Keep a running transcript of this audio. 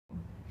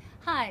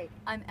Hi,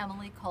 I'm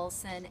Emily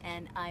Colson,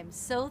 and I'm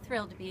so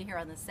thrilled to be here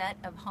on the set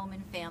of Home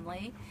and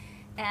Family,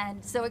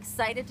 and so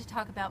excited to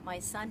talk about my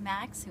son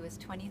Max, who is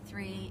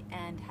 23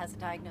 and has a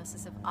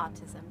diagnosis of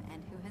autism,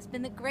 and who has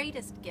been the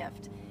greatest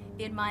gift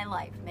in my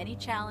life. Many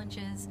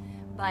challenges,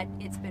 but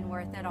it's been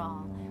worth it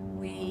all.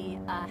 We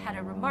had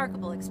a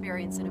remarkable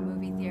experience in a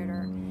movie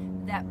theater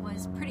that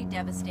was pretty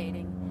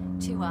devastating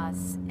to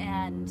us,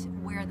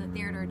 and where the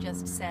theater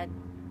just said,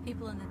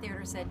 people in the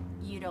theater said,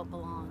 "You don't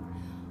belong."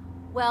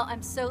 Well,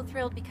 I'm so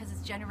thrilled because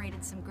it's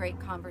generated some great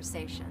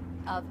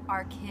conversation of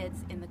our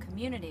kids in the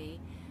community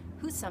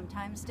who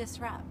sometimes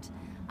disrupt.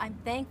 I'm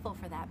thankful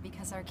for that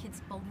because our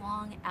kids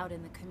belong out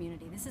in the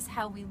community. This is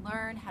how we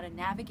learn how to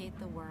navigate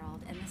the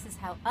world, and this is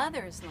how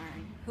others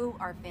learn who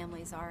our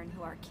families are and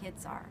who our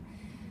kids are.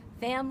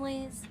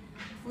 Families,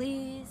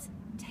 please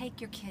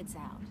take your kids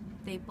out.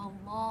 They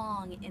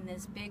belong in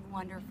this big,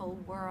 wonderful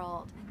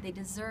world. They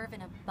deserve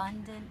an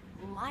abundant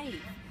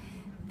life.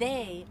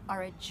 They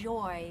are a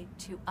joy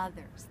to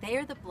others. They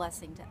are the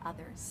blessing to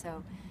others.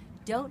 So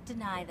don't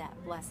deny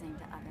that blessing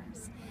to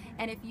others.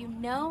 And if you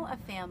know a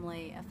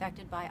family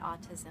affected by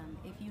autism,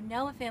 if you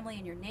know a family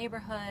in your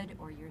neighborhood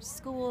or your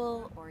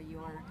school or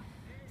your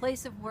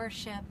place of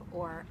worship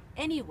or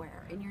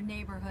anywhere in your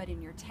neighborhood,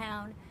 in your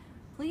town,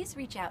 please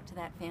reach out to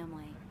that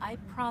family. I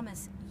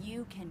promise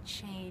you can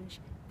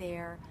change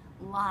their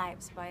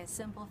lives by a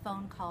simple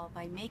phone call,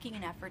 by making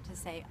an effort to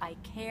say, "I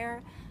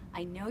care,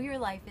 I know your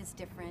life is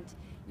different,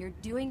 you're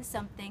doing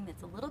something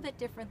that's a little bit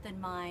different than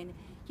mine.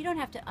 You don't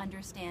have to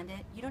understand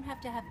it, you don't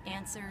have to have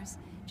answers,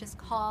 just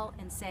call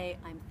and say,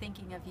 I'm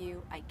thinking of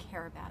you, I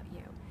care about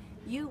you."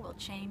 You will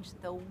change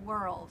the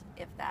world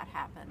if that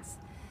happens.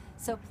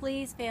 So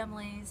please,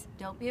 families,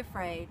 don't be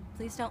afraid.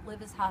 Please don't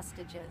live as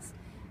hostages.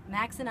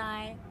 Max and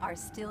I are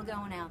still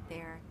going out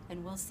there,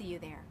 and we'll see you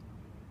there.